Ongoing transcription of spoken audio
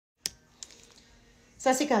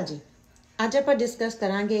ਸਤਿ ਸ਼੍ਰੀ ਅਕਾਲ ਜੀ। ਅੱਜ ਆਪਾਂ ਡਿਸਕਸ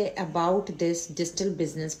ਕਰਾਂਗੇ about this digital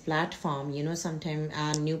business platform. Sometime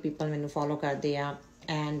new people ਮੈਨੂੰ ਫੋਲੋ ਕਰਦੇ ਆ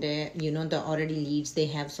and the already leads, they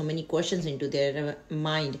have so many questions into their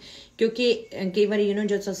mind ਕਿਉਂਕਿ ਕਈ ਵਾਰੀ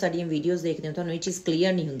ਜੋ ਸਾਡੀਆਂ ਵੀਡੀਓਜ਼ ਦੇਖਦੇ ਹੋ ਤੁਹਾਨੂੰ ਇਹ ਚੀਜ਼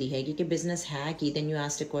ਕਲੀਅਰ ਨਹੀਂ ਹੁੰਦੀ ਹੈਗੀ ਕਿ ਬਿਜ਼ਨਸ ਹੈ ਕੀ। then you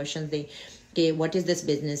ask the questions they okay, what is this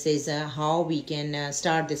business is, how we can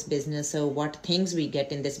start this business, what things we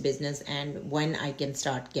get in this business, and when I can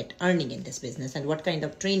start get earning in this business, and what kind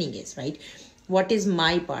of training is right, what is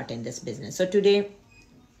my part in this business. So today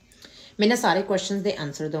मैं ना सारे questions दे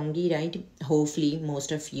answer दूंगी right. Hopefully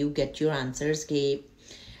most of you get your answers के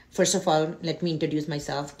first of all let me introduce my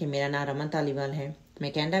self कि मेरा नाम रमन धालीवाल है।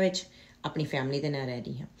 मैं कैनेडा विच अपनी फैमिली के नाल रह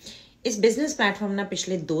रही हाँ। इस बिजनेस प्लेटफॉर्म नाल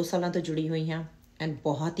पिछले 2 सालों तो जुड़ी हुई हाँ एंड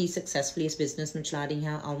बहुत ही सक्सैसफुली इस बिजनेस में चला रही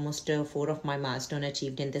हाँ। Almost 4 of my milestone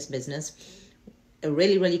achieved in this business,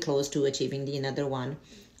 really close to achieving the another one.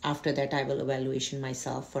 After that I will evaluation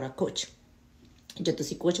myself for a coach. जब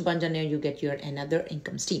तुसी कोच बन जाने हो, you get your another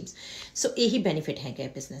income streams. So यही benefit है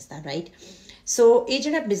business दा right. So ये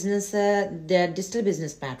जड़ा business the digital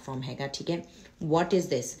business platform हैगा ठीक है। What is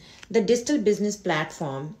this? The digital business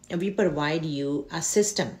platform, we provide you a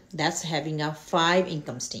system that's having a 5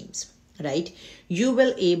 income streams right. You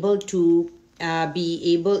will able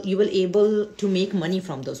to make money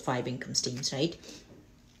from those 5 income streams right.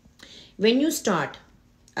 When you start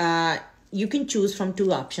you can choose from 2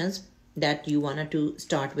 options that you wanted to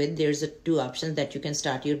start with. There's 2 options that you can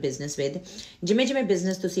start your business with. ਜਿਵੇਂ ਜਿਵੇਂ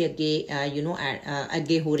business ਤੁਸੀਂ ਅੱਗੇ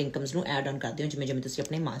ਅੱਗੇ ਹੋਰ ਇਨਕਮਸ ਨੂੰ add on ਕਰਦੇ ਹੋ ਜਿਵੇਂ ਜਿਵੇਂ ਤੁਸੀਂ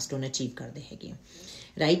ਆਪਣੇ ਮਾਈਲਸਟੋਨ ਅਚੀਵ ਕਰਦੇ ਹੈਗੇ ਹੋ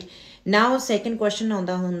ਰਾਈਟ। ਨਾਓ ਸੈਕੰਡ ਕੁਐਸਚਨ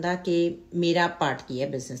ਆਉਂਦਾ ਹੁੰਦਾ ਕਿ ਮੇਰਾ ਪਾਰਟ ਕੀ ਹੈ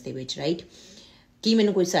ਬਿਜ਼ਨਸ ਦੇ ਵਿੱਚ ਰਾਈਟ। ਕੀ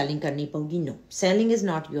ਮੈਨੂੰ ਕੋਈ ਸੈਲਿੰਗ ਕਰਨੀ ਪਊਗੀ? ਨੋ, selling is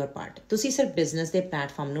not your part. ਤੁਸੀਂ ਸਿਰਫ ਬਿਜ਼ਨਸ ਦੇ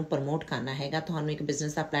ਪਲੇਟਫਾਰਮ ਨੂੰ ਪ੍ਰਮੋਟ ਕਰਨਾ ਹੈਗਾ। ਤੁਹਾਨੂੰ ਇੱਕ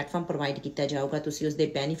ਬਿਜ਼ਨਸ ਦਾ ਪਲੇਟਫਾਰਮ ਪ੍ਰੋਵਾਈਡ ਕੀਤਾ ਜਾਊਗਾ। ਤੁਸੀਂ ਉਸ ਦੇ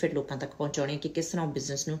ਬੈਨੀਫਿਟ ਲੋਕਾਂ ਤੱਕ ਪਹੁੰਚਾਉਣੇ ਕਿ ਕਿਸ ਤਰ੍ਹਾਂ ਉਹ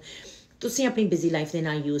ਬਿਜ਼ਨਸ ਨੂੰ ਤੁਸੀਂ ਆਪਣੀ ਬਿਜ਼ੀ ਲਾਈਫ ਦੇ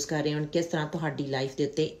ਨਾਲ ਯੂਜ਼ ਕਰ ਰਹੇ ਹੋ, ਕਿਸ ਤਰ੍ਹਾਂ ਤੁਹਾਡੀ ਲਾਈਫ ਦੇ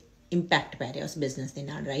ਉੱਤੇ ਇੰਪੈਕਟ ਪੈ ਰਿਹਾ ਉਸ ਬਿਜ਼ਨਸ ਦੇ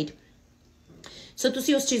ਨਾਲ ਰਾਈਟ। ਸੋ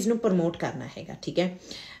ਤੁਸੀਂ ਉਸ ਚੀਜ਼ ਨੂੰ ਪ੍ਰਮੋਟ ਕਰਨਾ ਹੈਗਾ ਠੀਕ ਹੈ।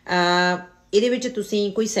 ਇਹਦੇ ਵਿੱਚ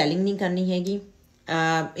ਤੁਸੀਂ ਕੋਈ ਸੈਲਿੰਗ ਨਹੀਂ ਕਰਨੀ ਹੈਗੀ।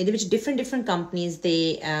 ਇਹਦੇ ਵਿੱਚ ਡਿਫਰੈਂਟ ਕੰਪਨੀਜ਼ ਦੇ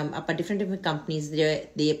ਆਪਾਂ ਡਿਫਰੈਂਟ ਕੰਪਨੀਜ਼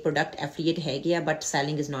ਦੇ ਪ੍ਰੋਡਕਟ ਐਫੀਲੀਏਟ ਹੈਗੇ ਆ but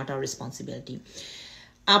selling is not hour responsibility.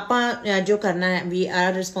 ਆਪਾਂ ਜੋ ਕਰਨਾ ਹੈ ਵੀ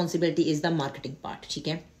R responsibility is the marketing part ਠੀਕ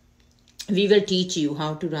ਹੈ। We will teach you how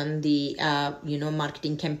to run the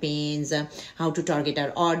marketing campaigns, how to target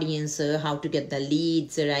our audience, how to get the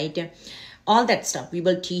leads right, all that stuff we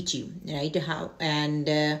will teach you right how.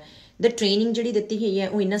 And the training ਜਿਹੜੀ ਦਿੱਤੀ ਹੋਈ ਹੈ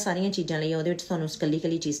ਉਹ ਇਹਨਾਂ ਸਾਰੀਆਂ ਚੀਜ਼ਾਂ ਲਈ ਉਹਦੇ ਵਿੱਚ ਤੁਹਾਨੂੰ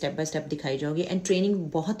ਕੱਲੀ ਚੀਜ਼ ਸਟੈਪ ਬਾਈ ਸਟੈਪ ਦਿਖਾਈ ਜਾਊਗੀ। ਐਂਡ ਟ੍ਰੇਨਿੰਗ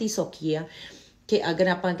ਬਹੁਤ ਹੀ ਸੌਖੀ ਆ ਕਿ ਅਗਰ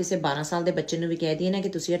ਆਪਾਂ ਕਿਸੇ 12 ਸਾਲ ਦੇ ਬੱਚੇ ਨੂੰ ਵੀ ਕਹਿ ਦਈਏ ਨਾ ਕਿ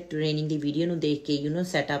ਤੁਸੀਂ ਇਹ ਟ੍ਰੇਨਿੰਗ ਦੀ ਵੀਡੀਓ ਨੂੰ ਦੇਖ ਕੇ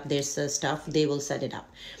set up this stuff, they will set it up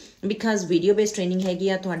because video based training ਹੈਗੀ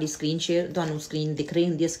ਆ। ਤੁਹਾਡੀ ਸਕਰੀਨ ਸ਼ੇਅਰ ਤੁਹਾਨੂੰ ਸਕਰੀਨ ਦਿਖ ਰਹੀ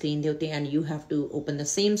ਹੁੰਦੀ ਹੈ ਸਕਰੀਨ ਦੇ ਉੱਤੇ and you have to open the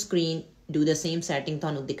same screen, do the same setting,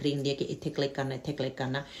 ਤੁਹਾਨੂੰ ਦਿਖ ਰਹੀ ਹੁੰਦੀ ਹੈ ਕਿ ਇੱਥੇ ਕਲਿੱਕ ਕਰਨਾ ਇੱਥੇ ਕਲਿੱਕ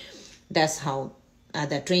ਕਰਨਾ। That's how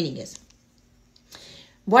the training is.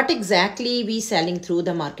 what exactly we selling through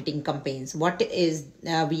the marketing campaigns, what is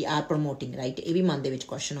we are promoting right, ਇਹ ਵੀ ਮਨ ਦੇ ਵਿੱਚ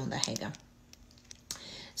ਕੁਐਸਚਨ ਆਉਂਦਾ ਹੈਗਾ।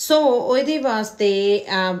 ਸੋ ਉਹਦੇ ਵਾਸਤੇ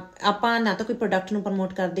ਆਪਾਂ ਨਾ ਤਾਂ ਕੋਈ ਪ੍ਰੋਡਕਟ ਨੂੰ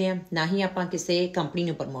ਪ੍ਰਮੋਟ ਕਰਦੇ ਹਾਂ ਨਾ ਹੀ ਆਪਾਂ ਕਿਸੇ ਕੰਪਨੀ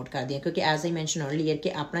ਨੂੰ ਪ੍ਰਮੋਟ ਕਰਦੇ ਹਾਂ ਕਿਉਂਕਿ ਐਜ਼ ਆਈ ਮੈਂਸ਼ਨ ਅਰਲੀਅਰ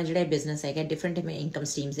ਕਿ ਆਪਣਾ ਜਿਹੜਾ ਬਿਜ਼ਨਸ ਹੈਗਾ ਡਿਫਰੈਂਟ ਇਨਕਮ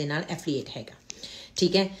ਸਟਰੀਮਸ ਦੇ ਨਾਲ ਐਫੀਲੀਏਟ ਹੈਗਾ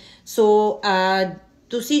ਠੀਕ ਹੈ। ਸੋ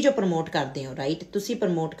ਤੁਸੀਂ ਜੋ ਪ੍ਰਮੋਟ ਕਰਦੇ ਹੋ ਰਾਈਟ, ਤੁਸੀਂ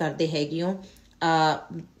ਪ੍ਰਮੋਟ ਕਰਦੇ ਹੈਗੇ ਹੋ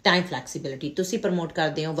ਟਾਈਮ ਫਲੈਕਸੀਬਿਲਿਟੀ, ਤੁਸੀਂ ਪ੍ਰਮੋਟ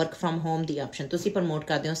ਕਰਦੇ ਹੋ work from home the option, ਤੁਸੀਂ ਪ੍ਰਮੋਟ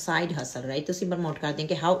ਕਰਦੇ ਹੋ ਸਾਈਡ ਹਸਲ ਰਾਈਟ, ਤੁਸੀਂ ਪ੍ਰਮੋਟ ਕਰਦੇ ਹੋ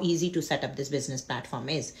ਕਿ how easy to set up this business platform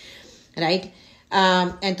is right.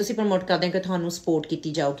 And ਤੁਸੀਂ ਪ੍ਰਮੋਟ ਕਰਦੇ ਹੋ ਕਿ ਤੁਹਾਨੂੰ ਸਪੋਰਟ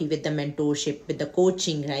ਕੀਤੀ ਜਾਊਗੀ with the mentorship, with the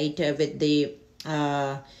coaching right,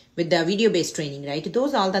 with the video based training right.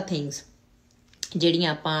 Those all the things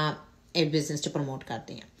ਜਿਹੜੀਆਂ ਆਪਾਂ ਇਹ ਬਿਜ਼ਨਸ 'ਚ ਪ੍ਰਮੋਟ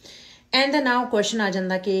ਕਰਦੇ ਹਾਂ। ਐਂਡ ਦ ਨਾਓ ਕੁਐਸਚਨ ਆ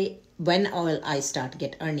ਜਾਂਦਾ ਕਿ ਵੈਨ ਆਈ ਸਟਾਰਟ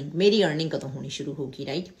ਗੈਟ ਅਰਨਿੰਗ, ਮੇਰੀ ਅਰਨਿੰਗ ਕਦੋਂ ਹੋਣੀ ਸ਼ੁਰੂ ਹੋਊਗੀ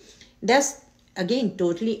right. That's again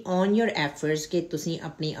totally on your efforts ਕਿ ਤੁਸੀਂ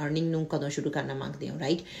ਆਪਣੀ ਅਰਨਿੰਗ ਨੂੰ ਕਦੋਂ ਸ਼ੁਰੂ ਕਰਨਾ ਮੰਗਦੇ ਹੋ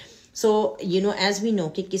ਰਾਈਟ। ਸੋ ਐਜ਼ ਵੀ ਨੋ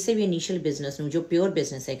ਕਿ ਕਿਸੇ ਵੀ ਇਨੀਸ਼ੀਅਲ ਬਿਜ਼ਨਸ ਨੂੰ ਜੋ ਪਿਓਰ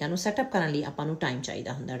ਬਿਜ਼ਨਸ ਹੈਗਾ ਉਹਨੂੰ ਸੈਟਅਪ ਕਰਨ ਲਈ ਆਪਾਂ ਨੂੰ ਟਾਈਮ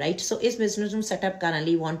ਚਾਹੀਦਾ ਹੁੰਦਾ ਰਾਈਟ। ਸੋ ਇਸ ਬਿਜ਼ਨਸ ਨੂੰ ਸੈਟਅਪ ਕਰਨ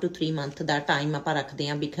ਲਈ 1 to 3 ਮੰਥ ਦਾ ਟਾਈਮ ਆਪਾਂ ਰੱਖਦੇ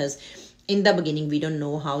ਹਾਂ because in the beginning we don't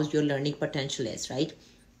know how your learning potential is right.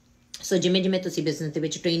 ਸੋ ਜਿਵੇਂ ਤੁਸੀਂ ਬਿਜ਼ਨਸ ਦੇ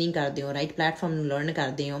ਵਿੱਚ ਟ੍ਰੇਨਿੰਗ ਕਰਦੇ ਹੋ ਰਾਈਟ, ਪਲੇਟਫਾਰਮ ਨੂੰ ਲਰਨ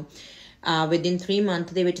ਕਰਦੇ ਹੋ ਵਿਦਿਨ 3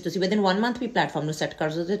 ਮੰਥ ਦੇ ਵਿੱਚ ਤੁਸੀਂ ਵਿਦਿਨ 1 ਮੰਥ ਵੀ ਪਲੇਟਫਾਰਮ ਨੂੰ ਸੈੱਟ ਕਰ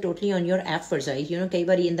ਸਕਦੇ ਹੋ totally on your efforts right. ਕਈ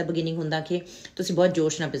ਵਾਰੀ ਇਨ ਦ ਬਿਗਿਨਿੰਗ ਹੁੰਦਾ ਕਿ ਤੁਸੀਂ ਬਹੁਤ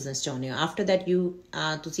ਜੋਸ਼ ਨਾਲ ਬਿਜ਼ਨਸ ਚਾਹੁੰਦੇ ਹੋ, ਆਫਟਰ ਦੈਟ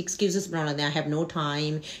ਤੁਸੀਂ ਐਕਸਕਿਊਜ਼ਸ ਬਣਾਉਣ ਲੱਗਦੇ ਆਈ ਹੈਵ ਨੋ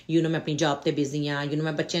ਟਾਈਮ, ਮੈਂ ਆਪਣੀ ਜੌਬ 'ਤੇ ਬਿਜ਼ੀ ਹਾਂ,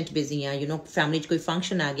 ਮੈਂ ਬੱਚਿਆਂ 'ਚ ਬਿਜ਼ੀ ਹਾਂ, ਫੈਮਿਲੀ 'ਚ ਕੋਈ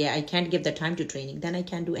ਫੰਕਸ਼ਨ ਆ ਗਿਆ, ਆਈ cantt give the time to training, then I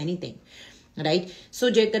can do anything right. ਸੋ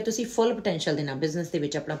ਜੇਕਰ ਤੁਸੀਂ ਫੁੱਲ ਪੋਟੈਂਸ਼ੀਅਲ ਦੇ ਨਾਲ ਬਿਜ਼ਨਸ ਦੇ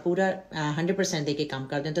ਵਿੱਚ ਆਪਣਾ ਪੂਰਾ 100% ਦੇ ਕੇ ਕੰਮ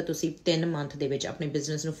ਕਰਦੇ ਹੋ ਤਾਂ ਤੁਸੀਂ 3 ਮੰਥ ਦੇ ਵਿੱਚ ਆਪਣੇ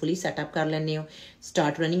ਬਿਜ਼ਨਸ ਨੂੰ ਫੁੱਲੀ ਸੈਟਅਪ ਕਰ ਲੈਂਦੇ ਹੋ,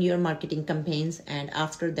 start running your marketing ਕੰਪੇਨਸ and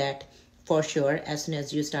after that for sure as soon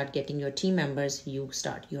as you start getting your team members you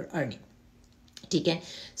start your earning ठीक है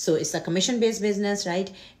so it's a commission based business right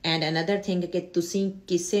and another thing कि तुसी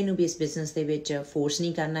किसी नू भी इस business they which force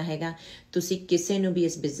नहीं करना हैगा तुसी किसी नू भी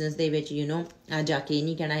इस business they which you know जाके ये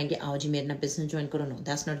नहीं कहना है कि आओ जी मेरे नाल बिजनेस ज्वाइन करो नो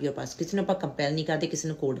दैट्स नॉट योर पास किसी नू आपां कंपेल नहीं करते किसी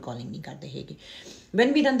नू कोल्ड कॉलिंग नहीं करते हैगे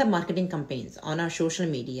when we run the marketing campaigns on our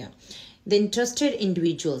social media the interested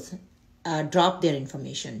individuals drop their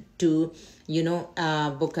information to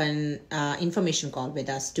book an information call with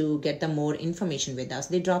us to get the more information with us.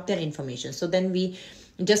 They drop their information, so then we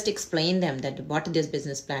just explain them that what this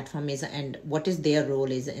business platform is and what is their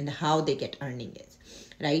role is and how they get earning is,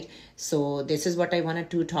 right? So this is what I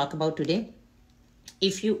wanted to talk about today.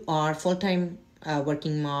 If you are full-time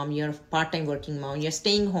working mom, you're part-time working mom, you're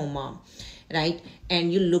staying home mom, right,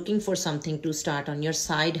 and you're looking for something to start on your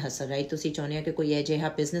side hustle, right, ਤੁਸੀਂ ਚਾਹੁੰਦੇ ਹੋ ਕਿ ਕੋਈ ਅਜਿਹਾ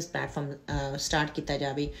business platform start ਕੀਤਾ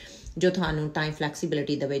ਜਾਵੇ ਜੋ ਤੁਹਾਨੂੰ ਟਾਈਮ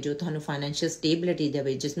ਫਲੈਕਸੀਬਿਲਿਟੀ ਦੇਵੇ ਜੋ ਤੁਹਾਨੂੰ ਫਾਈਨੈਂਸ਼ੀਅਲ ਸਟੇਬਿਲਿਟੀ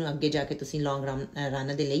ਦੇਵੇ ਜਿਸ ਨੂੰ ਅੱਗੇ ਜਾ ਕੇ ਤੁਸੀਂ ਲੌਂਗ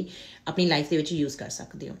ਰਨ ਦੇ ਲਈ ਆਪਣੀ ਲਾਈਫ ਦੇ ਵਿੱਚ ਯੂਜ਼ ਕਰ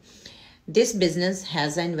ਸਕਦੇ ਹੋ ਦਿਸ business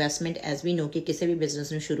has a investment as ਵੀ ਨੋ ਕਿ ਕਿਸੇ ਵੀ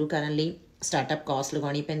ਬਿਜ਼ਨਸ ਨੂੰ ਸ਼ੁਰੂ ਕਰਨ ਲਈ ਸਟਾਰਟਅਪ ਕਾਸਟ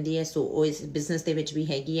ਲਗਾਉਣੀ ਪੈਂਦੀ ਹੈ ਸੋ ਉਹ ਇਸ ਬਿਜ਼ਨਸ ਦੇ ਵਿੱਚ ਵੀ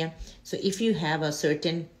ਹੈਗੀ ਆ ਸੋ if you have a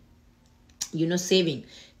certain saving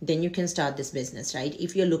then you can start this business right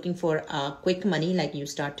if you're looking for quick money like you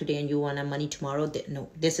start today and you want money tomorrow no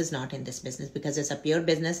this is not in this business because it's a pure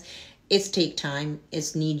business it's take time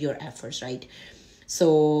it's need your efforts right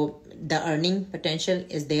so the earning potential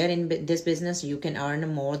is there in this business you can earn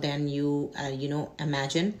more than you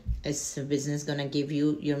imagine this business gonna give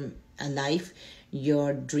you your life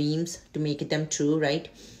your dreams to make them true right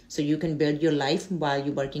so you can build your life while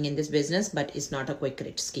you're working in this business but it's not a quick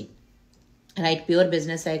rich scheme right pure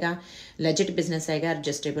business ਹੈਗਾ ਲੈਜਿਟ business ਹੈਗਾ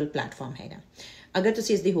ਰਜਿਸਟਰੇਬਲ platform ਹੈਗਾ ਅਗਰ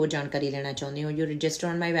ਤੁਸੀਂ ਇਸ ਦੀ ਹੋਰ ਜਾਣਕਾਰੀ ਲੈਣਾ ਚਾਹੁੰਦੇ ਹੋ you register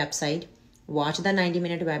on my website watch the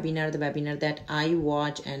 90-minute webinar the webinar that I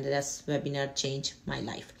watch and this webinar changed my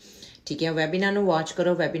life ਠੀਕ ਹੈ ਵੈਬੀਨਾਰ ਨੂੰ ਵਾਚ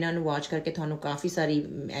ਕਰੋ ਵੈਬੀਨਾਰ ਨੂੰ ਵਾਚ ਕਰਕੇ ਤੁਹਾਨੂੰ ਕਾਫੀ ਸਾਰੀ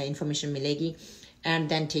ਇਨਫੋਰਮੇਸ਼ਨ ਮਿਲੇਗੀ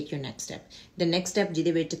and then take your next step the next step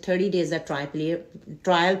ਜਿਹਦੇ ਵਿੱਚ 30 days ਦਾ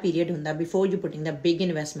trial period ਹੁੰਦਾ before you putting the big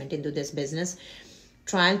investment into this business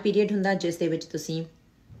trial period ਹੁੰਦਾ ਜਿਸ ਦੇ ਵਿੱਚ ਤੁਸੀਂ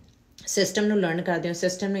ਸਿਸਟਮ ਨੂੰ ਲਰਨ ਕਰਦੇ ਹੋ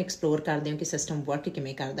ਸਿਸਟਮ ਨੂੰ ਐਕਸਪਲੋਰ ਕਰਦੇ ਹੋ ਕਿ ਸਿਸਟਮ ਵਰਕ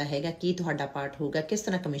ਕਿਵੇਂ ਕਰਦਾ ਹੈਗਾ ਕੀ ਤੁਹਾਡਾ ਪਾਰਟ ਹੋਊਗਾ ਕਿਸ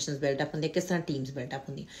ਤਰ੍ਹਾਂ ਕਮਿਸ਼ਨਸ ਬਿਲਡਅਪ ਹੁੰਦੇ ਕਿਸ ਤਰ੍ਹਾਂ ਟੀਮਸ ਬਿਲਡਅਪ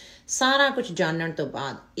ਹੁੰਦੀਆਂ ਸਾਰਾ ਕੁਝ ਜਾਣਨ ਤੋਂ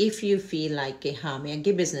ਬਾਅਦ ਇਫ ਯੂ ਫੀਲ ਲਾਈਕ ਕਿ ਹਾਂ ਮੈਂ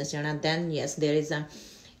ਅੱਗੇ ਬਿਜ਼ਨਸ ਜਾਣਾ then yes there is a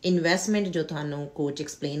investment ਜੋ ਤੁਹਾਨੂੰ ਕੋਚ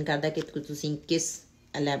ਐਕਸਪਲੇਨ ਕਰਦਾ ਕਿ ਤੁਸੀਂ ਕਿਸ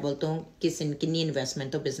ਲੈਵਲ ਤੋਂ ਕਿੰਨੀ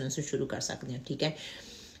ਇਨਵੈਸਟਮੈਂਟ ਤੋਂ ਬਿਜ਼ਨਸ ਨੂੰ ਸ਼ੁਰੂ ਕਰ ਸਕਦੇ ਹੋ ਠੀਕ ਹੈ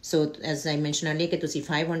so as I mention earlier ਕਿ ਤੁਸੀਂ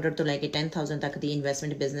 500 ਤੋਂ ਲੈ ਕੇ 10,000 ਤੱਕ ਦੀ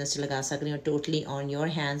ਇਨਵੈਸਟਮੈਂਟ ਬਿਜ਼ਨਸ 'ਚ ਲਗਾ ਸਕਦੇ ਹੋ ਟੋਟਲੀ ਔਨ ਯੋਰ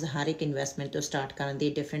ਹੈਂਡਸ ਹਰ ਇੱਕ ਇਨਵੈਸਟਮੈਂਟ ਤੋਂ ਸਟਾਰਟ ਕਰਨ ਦੇ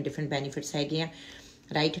ਡਿਫਰੈਂਟ ਬੈਨੀਫਿਟਸ ਹੈਗੇ ਆ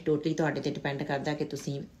ਰਾਈਟ ਟੋਟਲੀ ਤੁਹਾਡੇ 'ਤੇ ਡਿਪੈਂਡ ਕਰਦਾ ਕਿ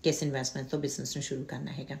ਤੁਸੀਂ ਕਿਸ ਇਨਵੈਸਟਮੈਂਟ ਤੋਂ ਬਿਜ਼ਨਸ ਨੂੰ ਸ਼ੁਰੂ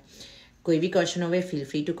ਕਰਨਾ ਹੈਗਾ ਕੋਈ ਵੀ ਕੁਐਸਚਨ ਹੋਵੇ feel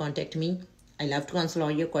free to contact me I love to answer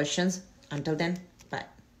all your questions until then